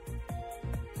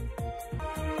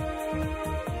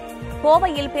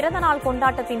 கோவையில் பிறந்தநாள்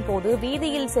கொண்டாட்டத்தின் போது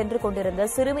வீதியில் சென்று கொண்டிருந்த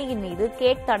சிறுமியின் மீது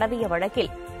கேக் தடவிய வழக்கில்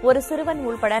ஒரு சிறுவன்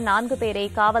உள்பட 4 பேரை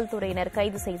காவல்துறையினர்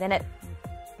கைது செய்தனர்.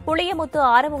 புளியமுத்து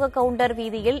ஆறுமுக கவுண்டர்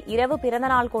வீதியில் இரவு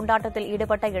பிறந்தநாள் கொண்டாட்டத்தில்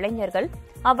ஈடுபட்ட இளைஞர்கள்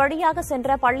அவ்வழியாக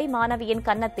சென்ற பள்ளி மாணவியின்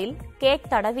கன்னத்தில்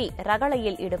கேக் தடவி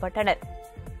ரகளையில் ஈடுபட்டனர்.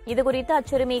 இதுகுறித்து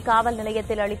அச்சிறுமி காவல்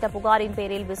நிலையத்தில் அளித்த புகாரின்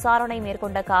பேரில் விசாரணை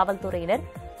மேற்கொண்ட காவல்துறையினர்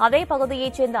அதே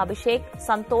பகுதியைச் சேர்ந்த அபிஷேக்,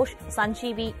 சந்தோஷ்,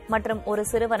 சஞ்சீவி மற்றும் ஒரு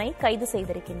சிறுவனை கைது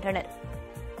செய்திருக்கின்றனர்.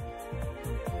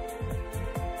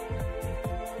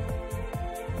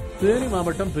 தேனி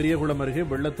மாவட்டம் பெரியகுளம் அருகே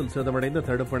வெள்ளத்தில் சேதமடைந்த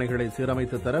தடுப்பணைகளை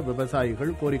சீரமைத்து தர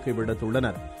விவசாயிகள் கோரிக்கை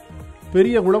விடுத்துள்ளனர்.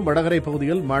 பெரியகுளம் வடகரை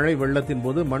பகுதியில் மழை வெள்ளத்தின்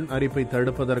போது மண் அரிப்பை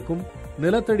தடுப்பதற்கும்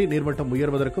நிலத்தடி நீர்மட்டம்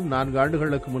உயர்வதற்கும் 4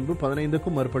 ஆண்டுகளுக்கு முன்பு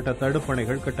 15க்கும் மேற்பட்ட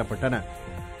தடுப்பணைகள் கட்டப்பட்டன.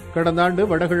 கடந்த ஆண்டு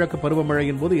வடகிழக்கு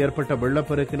பருவமழையின் போது ஏற்பட்ட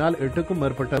வெள்ளப்பெருக்கினால் 8க்கும்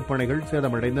மேற்பட்ட தடுப்பணைகள்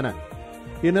சேதமடைந்தன.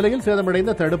 இந்நிலையில்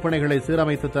சேதமடைந்த தடுப்பணைகளை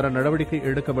சீரமைத்து தர நடவடிக்கை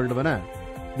எடுக்க வேண்டும் என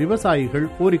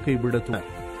விவசாயிகள் கோரிக்கை விடுத்தனர்.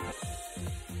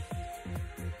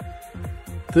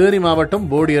 தேனி மாவட்டம்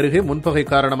போடி அருகே முன்பகை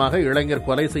காரணமாக இளைஞர்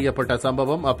கொலை செய்யப்பட்ட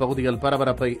சம்பவம் அப்பகுதியில்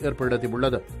பரபரப்பை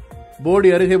ஏற்படுத்தியுள்ளது. போடி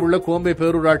அருகே உள்ள கோம்பை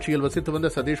பேரூராட்சியில் வசித்து வந்த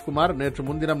சதீஷ்குமார் நேற்று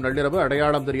முன்தினம் நள்ளிரவு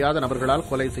அடையாளம் தெரியாத நபர்களால்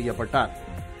கொலை செய்யப்பட்டார்.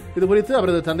 இதுகுறித்து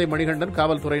அவரது தந்தை மணிகண்டன்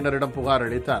காவல்துறையினரிடம் புகார்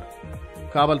அளித்தார்.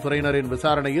 காவல்துறையினரின்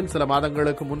விசாரணையில் சில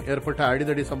மாதங்களுக்கு முன் ஏற்பட்ட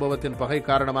அடிதடி சம்பவத்தின் பகை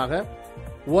காரணமாக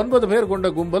 9 பேர் கொண்ட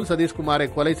கும்பல் சதீஷ்குமாரை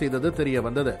கொலை செய்தது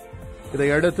தெரியவந்தது.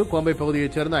 இதையடுத்து கோம்பை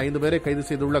பகுதியைச் சேர்ந்த 5 பேரை கைது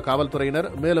செய்துள்ள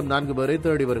காவல்துறையினர் மேலும் 4 பேரை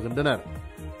தேடி வருகின்றனர்.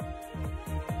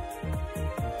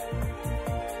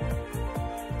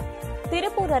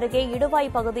 திருப்பூர் அருகே இடுவாய்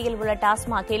பகுதியில் உள்ள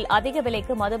டாஸ்மாகில் அதிக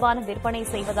விலைக்கு மதுபானம் விற்பனை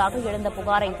செய்வதாக எழுந்த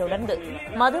புகாரை தொடர்ந்து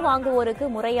மது வாங்குவோருக்கு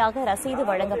முறையாக ரசீது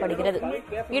வழங்கப்படுகிறது.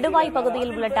 இடுவாய்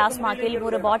பகுதியில் உள்ள டாஸ்மாகில்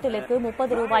ஒரு பாட்டிலுக்கு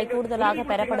 30 ரூபாய் கூடுதலாக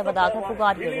பெறப்படுவதாக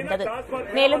புகார் எழுந்தது.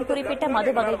 மேலும் குறிப்பிட்ட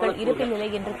மது வகைகள் இருப்பில் இல்லை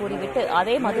என்று கூறிவிட்டு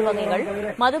அதே மது வகைகள்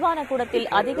மதுபான கூடத்தில்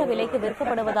அதிக விலைக்கு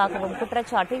விற்கப்படுவதாகவும்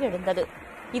குற்றச்சாட்டு எழுந்தது.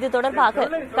 இது தொடர்பாக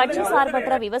கட்சி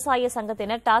சார்பற்ற விவசாய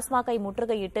சங்கத்தினர் டாஸ்மாகை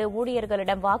முற்றுகையிட்டு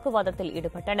ஊழியர்களிடம் வாக்குவாதத்தில்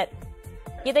ஈடுபட்டனர்.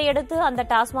 இதையடுத்து அந்த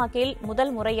டாஸ்மாகில்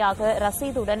முதல் முறையாக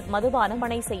ரசீதுடன் மதுபானம்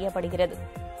விற்பனை செய்யப்படுகிறது.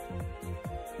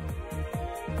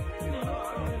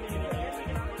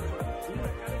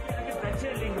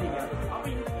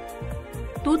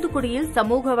 தூத்துக்குடியில்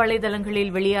சமூக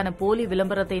வலைதளங்களில் வெளியான போலி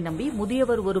விளம்பரத்தை நம்பி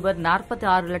முதியவர் ஒருவர்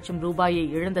 46 லட்சம் ரூபாயை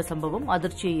இழந்த சம்பவம்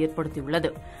அதிர்ச்சியை ஏற்படுத்தியுள்ளது.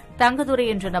 தங்கதுரை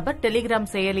என்ற நபர் டெலிகிராம்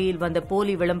செயலியில் வந்த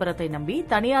போலி விளம்பரத்தை நம்பி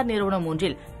தனியார் நிறுவனம்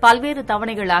ஒன்றில் பல்வேறு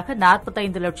தவணைகளாக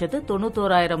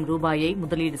 45,91,000 ரூபாயை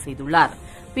முதலீடு செய்துள்ளார்.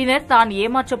 பின்னர் தான்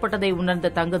ஏமாற்றப்பட்டதை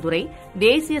உணர்ந்த தங்கதுரை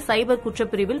தேசிய சைபர்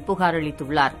குற்றப்பிரிவில் புகார்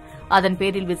அளித்துள்ளார். அதன்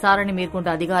பேரில் விசாரணை மேற்கொண்ட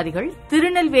அதிகாரிகள்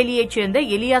திருநெல்வேலியைச் சேர்ந்த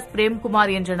எலியாஸ்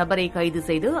பிரேம்குமார் என்ற நபரை கைது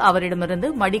செய்து அவரிடமிருந்து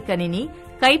மடிக்கணினி,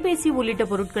 கைபேசி உள்ளிட்ட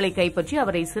பொருட்களை கைப்பற்றி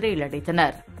அவரை சிறையில்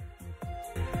அடைத்தனர்.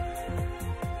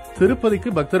 திருப்பதிக்கு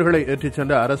பக்தர்களை ஏற்றிச்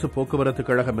சென்ற அரசு போக்குவரத்து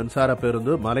கழக மின்சார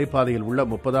பேருந்து மலைப்பாதையில் உள்ள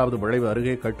 30வது வளைவு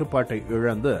அருகே கட்டுப்பாட்டை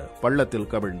இழந்து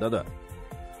பள்ளத்தில் கவிழ்ந்தது.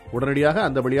 உடனடியாக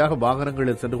அந்த வழியாக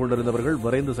வாகனங்களில் சென்று கொண்டிருந்தவர்கள்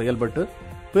விரைந்து செயல்பட்டு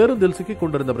பேருந்தில் சிக்கிக்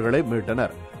கொண்டிருந்தவர்களை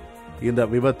மீட்டனர். இந்த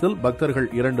விபத்தில் பக்தர்கள்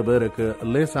 2 பேருக்கு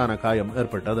லேசான காயம்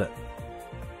ஏற்பட்டது.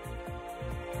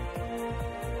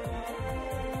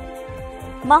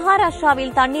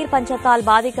 மகாராஷ்டிராவில் தண்ணீர் பஞ்சத்தால்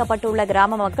பாதிக்கப்பட்டுள்ள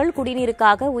கிராம மக்கள்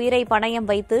குடிநீருக்காக உயிரை பணயம்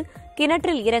வைத்து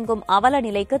கிணற்றில் இறங்கும் அவல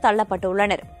நிலைக்கு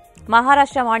தள்ளப்பட்டுள்ளனர்.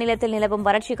 மகாராஷ்டிரா மாநிலத்தில் நிலவும்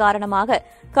வறட்சி காரணமாக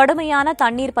கடுமையான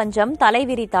தண்ணீர் பஞ்சம்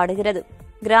தலைவிரித்தாடுகிறது.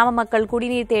 கிராம மக்கள்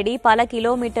குடிநீர் தேடி பல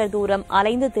கிலோமீட்டர் தூரம்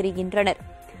அலைந்து திரிகின்றனர்.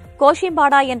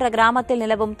 கோஷிம்பாடா என்ற கிராமத்தில்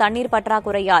நிலவும் தண்ணீர்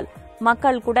பற்றாக்குறையால்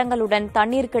மக்கள் குடங்களுடன்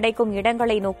தண்ணீர் கிடைக்கும்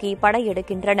இடங்களை நோக்கி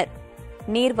படையெடுக்கின்றனர்.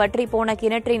 நீர் வற்றி போன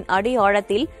கிணற்றின் அடி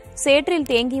ஆழத்தில் சேற்றில்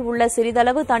தேங்கியுள்ள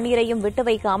சிறிதளவு தண்ணீரையும் விட்டு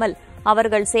வைக்காமல்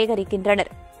அவர்கள்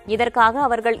சேகரிக்கின்றனர். இதற்காக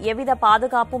அவர்கள் எவ்வித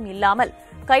பாதுகாப்பும் இல்லாமல்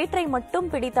கயிற்றை மட்டும்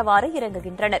பிடித்தவாறு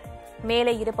இறங்குகின்றனர்.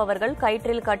 மேலே இருப்பவர்கள்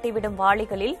கயிற்றில் கட்டிவிடும்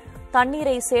வாளிகளில்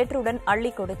தண்ணீரை சேற்றுடன்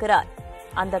அள்ளிக் கொடுக்கிறார்.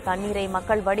 அந்த தண்ணீரை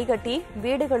மக்கள் வடிகட்டி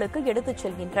வீடுகளுக்கு எடுத்துச்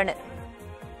செல்கின்றனர்.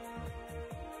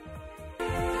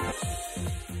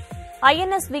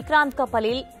 INS விக்ராந்த்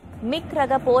கப்பலில் மிக்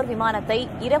ரக போர் விமானத்தை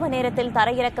இரவு நேரத்தில்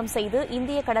தரையிறக்கம் செய்து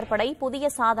இந்திய கடற்படை புதிய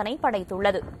சாதனை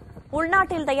படைத்துள்ளது.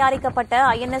 உள்நாட்டில் தயாரிக்கப்பட்ட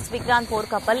INS விக்ராந்த்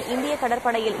போர்க்கப்பல் இந்திய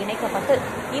கடற்படையில் இணைக்கப்பட்டு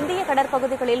இந்திய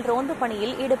கடற்பகுதிகளில் ரோந்து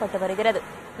பணியில் ஈடுபட்டு வருகிறது.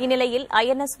 இந்நிலையில்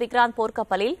INS விக்ராந்த்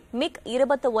போர்க்கப்பலில் மிக்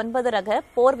 29 ரக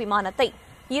போர் விமானத்தை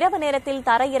இரவு நேரத்தில்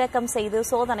தரையிறக்கம் செய்து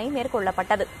சோதனை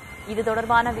மேற்கொள்ளப்பட்டது. இது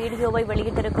தொடர்பான வீடியோவை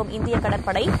வெளியிட்டிருக்கும் இந்திய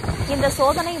கடற்படை இந்த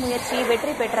சோதனை முயற்சி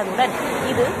வெற்றி பெற்றதுடன்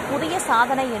இது புதிய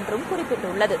சாதனை என்றும்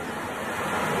குறிப்பிட்டுள்ளது.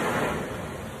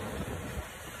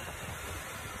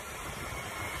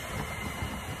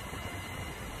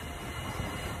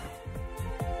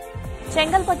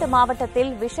 செங்கல்பட்டு மாவட்டத்தில்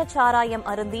விஷச்சாராயம்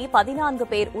அருந்தி 14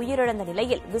 பேர் உயிரிழந்த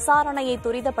நிலையில் விசாரணையை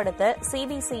துரிதப்படுத்த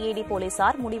சிபிசிஐடி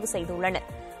போலீசார் முடிவு செய்துள்ளனர்.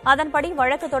 அதன்படி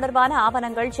வழக்கு தொடர்பான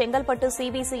ஆவணங்கள் செங்கல்பட்டு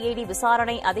சிபிசிஐடி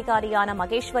விசாரணை அதிகாரியான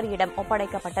மகேஸ்வரியிடம்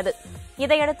ஒப்படைக்கப்பட்டது.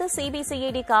 இதையடுத்து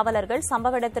சிபிசிஐடி காவலர்கள்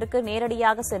சம்பவ இடத்திற்கு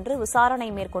நேரடியாக சென்று விசாரணை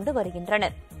மேற்கொண்டு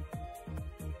வருகின்றனர்.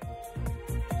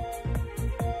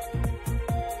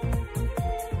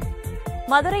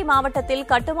 மதுரை மாவட்டத்தில்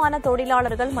கட்டுமான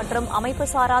தொழிலாளர்கள் மற்றும்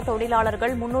அமைப்புசாரா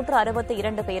தொழிலாளர்கள்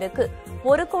 362 பேருக்கு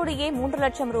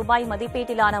 1,03,00,000 ரூபாய்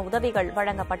மதிப்பீட்டிலான உதவிகள்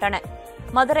வழங்கப்பட்டன.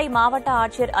 மதுரை மாவட்ட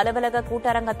ஆட்சியர் அலுவலக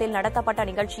கூட்டரங்கத்தில் நடத்தப்பட்ட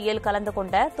நிகழ்ச்சியில் கலந்து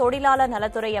கொண்ட தொழிலாளர்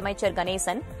நலத்துறை அமைச்சர்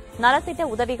கணேசன் நலத்திட்ட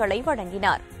உதவிகளை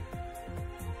வழங்கினார்.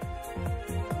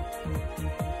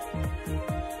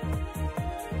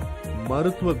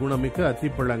 மருத்துவ குணமிக்க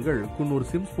அத்திப்பழங்கள் குன்னூர்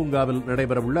சிம்ஸ் பூங்காவில்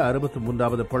நடைபெறவுள்ள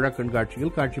 63வது பழ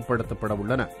கண்காட்சியில் காட்சிப்படுத்தப்பட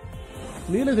உள்ளன.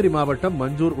 நீலகிரி மாவட்டம்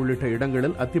மஞ்சூர் உள்ளிட்ட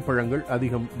இடங்களில் அத்திப்பழங்கள்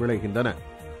அதிகம் விளைகின்றன.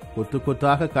 கொத்து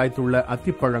கொத்தாக காய்த்துள்ள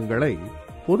அத்திப்பழங்களை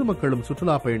பொதுமக்களும்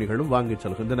சுற்றுலா பயணிகளும் வாங்கிச்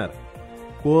செல்கின்றனர்.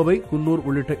 கோவை, குன்னூர்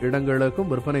உள்ளிட்ட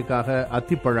இடங்களுக்கும் விற்பனைக்காக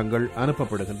அத்திப்பழங்கள்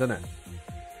அனுப்பப்படுகின்றன.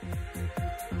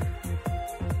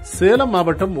 சேலம்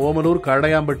மாவட்டம் ஓமலூர்,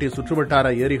 காடையாம்பட்டி சுற்றுவட்டார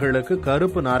ஏரிகளுக்கு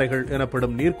கருப்பு நாரைகள்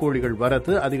எனப்படும் நீர்க்கோழிகள்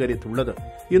வரத்து அதிகரித்துள்ளது.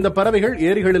 இந்த பறவைகள்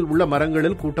ஏரிகளில் உள்ள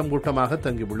மரங்களில் கூட்டம் கூட்டமாக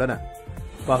தங்கியுள்ளன.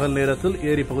 பகல் நேரத்தில்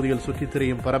ஏரி பகுதியில் சுற்றித்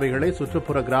திரியும் பறவைகளை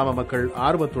சுற்றுப்புற கிராம மக்கள்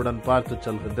ஆர்வத்துடன் பார்த்து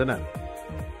செல்கின்றனர்.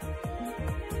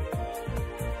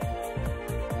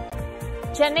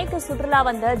 சென்னைக்கு சுற்றுலா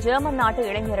வந்த ஜெர்மன் நாட்டு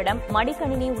இளைஞரிடம்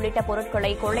மடிக்கணினி உள்ளிட்ட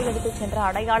பொருட்களை கொள்ளையடித்துச் சென்ற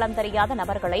அடையாளம் தெரியாத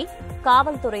நபர்களை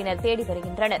காவல்துறையினர் தேடி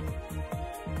வருகின்றனர்.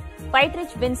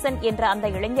 பைட்ரிச் வின்சென்ட் என்ற அந்த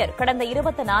இளைஞர் கடந்த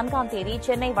 24ஆம் தேதி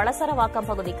சென்னை வளசரவாக்கம்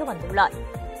பகுதிக்கு வந்துள்ளார்.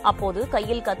 அப்போது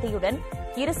கையில் கத்தியுடன்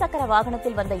இருசக்கர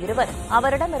வாகனத்தில் வந்த இருவர்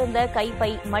அவரிடமிருந்த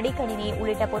கைப்பை, மடிக்கணினி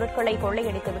உள்ளிட்ட பொருட்களை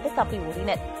கொள்ளையடித்துவிட்டு தப்பி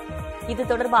ஓடினர். இது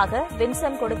தொடர்பாக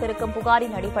வின்சென்ட் கொடுத்திருக்கும்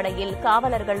புகாரின் அடிப்படையில்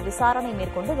காவலர்கள் விசாரணை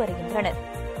மேற்கொண்டு வருகின்றனர்.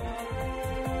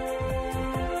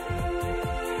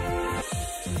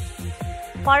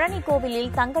 பழனி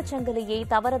கோவிலில் தங்கச்சங்கிலியை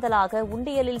தவறுதலாக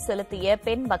உண்டியலில் செலுத்திய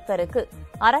பெண் பக்தருக்கு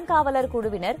அறங்காவலர்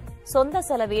குழுவினர் சொந்த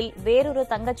செலவில் வேறொரு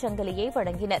தங்கச்சங்கிலியை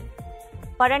வழங்கினர்.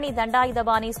 பழனி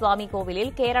தண்டாயுதபாணி சுவாமி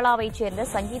கோவிலில் கேரளாவைச் சேர்ந்த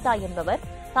சங்கீதா என்பவர்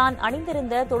தான்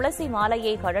அணிந்திருந்த துளசி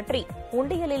மாலையை கழற்றி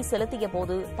உண்டியலில்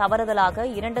செலுத்தியபோது தவறுதலாக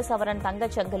 2 சவரன்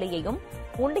தங்கச்சங்கிலியையும்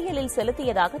உண்டியலில்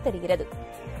செலுத்தியதாக தெரிகிறது.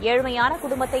 ஏழ்மையான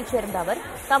குடும்பத்தைச் சேர்ந்த அவர்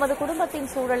தமது குடும்பத்தின்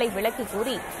சூழலை விளக்கி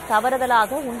கூறி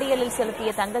தவறுதலாக உண்டியலில்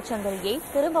செலுத்திய தங்கச்சங்கிலியை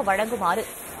திரும்ப வழங்குமாறு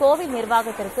கோவில்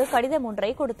நிர்வாகத்திற்கு கடிதம்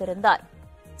ஒன்றை கொடுத்திருந்தார்.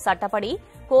 சட்டப்படி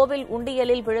கோவில்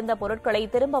உண்டியலில் விழுந்த பொருட்களை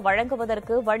திரும்ப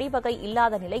வழங்குவதற்கு வழிவகை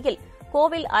இல்லாத நிலையில்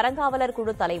கோவில் அறங்காவலர்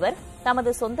குழு தலைவர்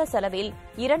தமது சொந்த செலவில்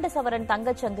 2 சவரன்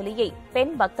தங்கச்சங்கிலியை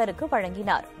பெண் பக்தருக்கு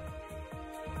வழங்கினார்.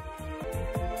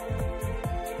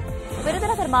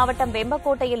 விருதுநகர் மாவட்டம்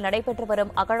வெம்பக்கோட்டையில் நடைபெற்று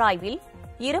வரும் அகழாய்வில்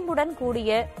இரும்புடன்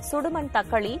கூடிய சுடுமண்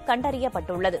தக்களி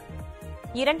கண்டறியப்பட்டுள்ளது.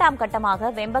 2ஆம்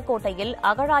கட்டமாக வெம்பக்கோட்டையில்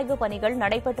அகழாய்வு பணிகள்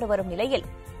நடைபெற்று வரும் நிலையில்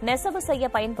நெசவு செய்ய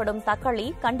பயன்படும் தக்களி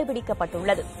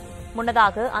கண்டுபிடிக்கப்பட்டுள்ளது.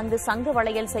 முன்னதாக அங்கு சங்கு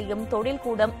வளையல் செய்யும்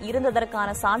தொழில்கூடம் இருந்ததற்கான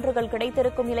சான்றுகள்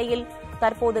கிடைத்திருக்கும் நிலையில்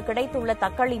தற்போது கிடைத்துள்ள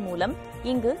தக்களி மூலம்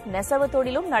இங்கு நெசவு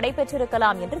தொழிலும்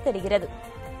நடைபெற்றிருக்கலாம் என்று தெரிகிறது.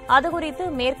 அதுகுறித்து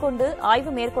மேற்கொண்டு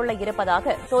ஆய்வு மேற்கொள்ள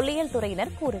இருப்பதாக தொல்லியல்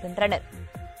துறையினர் கூறுகின்றனர்.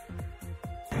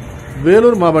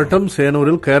 வேலூர் மாவட்டம்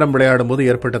சேனூரில் கேரம் விளையாடும்போது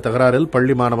ஏற்பட்ட தகராறில்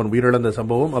பள்ளி மாணவன் உயிரிழந்த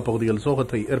சம்பவம் அப்பகுதியில்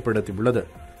சோகத்தை ஏற்படுத்தியுள்ளது.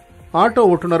 ஆட்டோ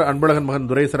ஓட்டுநர் அன்பழகன் மகன்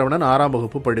துரைசரவணன் 6ஆம்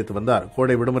வகுப்பு படித்து வந்தார்.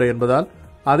 கோடை விடுமுறை என்பதால்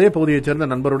அதே பகுதியைச் சேர்ந்த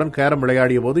நண்பருடன் கேரம்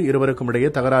விளையாடிய போது இருவருக்கும் இடையே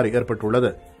தகராறு ஏற்பட்டுள்ளது.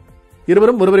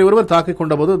 இருவரும் ஒருவரை ஒருவர் தாக்கிக்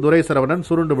கொண்டபோது துரைசரவணன்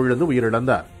சுருண்டு விழுந்து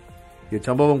உயிரிழந்தார்.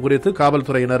 இச்சம்பவம் குறித்து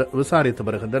காவல்துறையினர் விசாரித்து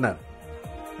வருகின்றனர்.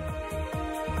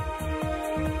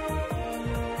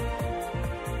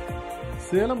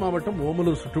 சேலம் மாவட்டம்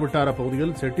ஓமலூர் சுற்றுவட்டார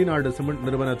பகுதியில் செட்டிநாடு சிமெண்ட்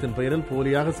நிறுவனத்தின் பெயரில்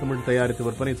போலியாக சிமெண்ட் தயாரித்து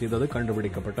விற்பனை செய்தது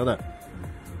கண்டுபிடிக்கப்பட்டது.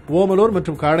 ஓமலூர்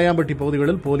மற்றும் காடையாம்பட்டி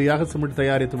பகுதிகளில் போலியாக சிமெண்ட்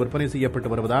தயாரித்து விற்பனை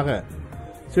செய்யப்பட்டு வருவதாக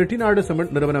செட்டிநாடு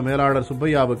சிமெண்ட் நிறுவன மேலாளர்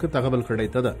சுப்பையாவுக்கு தகவல்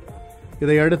கிடைத்தது.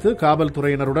 இதையடுத்து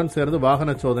காவல்துறையினருடன் சேர்ந்து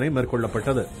வாகன சோதனை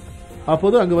மேற்கொள்ளப்பட்டது.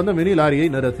 அப்போது அங்கு வந்த மினி லாரியை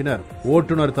நிறுத்தினர்.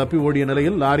 ஓட்டுநர் தப்பி ஓடிய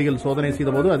நிலையில் லாரியில் சோதனை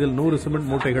செய்தபோது அதில் 100 சிமெண்ட்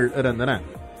மூட்டைகள் இருந்தன.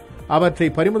 அவற்றை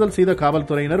பறிமுதல் செய்த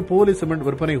காவல்துறையினர் போலி சிமெண்ட்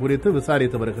விற்பனை குறித்து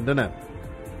விசாரித்து வருகின்றனர்.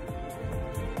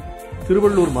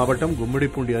 திருவள்ளூர் மாவட்டம்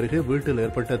கும்மிடிப்பூண்டி அருகே வீட்டில்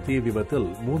ஏற்பட்ட தீ விபத்தில்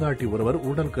மூதாட்டி ஒருவர்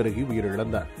உடல் கருகி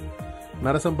உயிரிழந்தார்.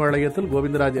 நரசம்பாளையத்தில்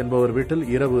கோவிந்தராஜ் என்பவர் வீட்டில்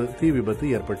இரவு தீ விபத்து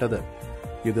ஏற்பட்டது.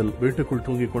 இதில் வீட்டுக்குள்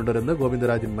தூங்கிக் கொண்டிருந்த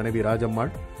கோவிந்தராஜின் மனைவி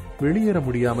ராஜம்மாள் வெளியேற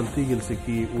முடியாமல் தீயில்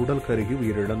சிக்கி உடல் கருகி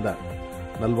உயிரிழந்தார்.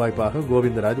 நல்வாய்ப்பாக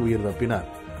கோவிந்தராஜ் உயிர் தப்பினார்.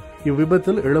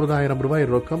 இவ்விபத்தில் 70,000 ரூபாய்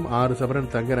ரொக்கம், 6 சவரன்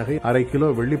தங்க நகை, 1/2 கிலோ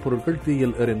வெள்ளிப் பொருட்கள்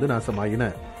தீயில் எரிந்து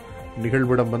நாசமாயின.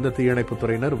 நிகழ்விடம் வந்த தீயணைப்புத்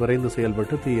துறையினர் விரைந்து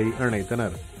செயல்பட்டு தீயை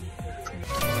அணைத்தனர்.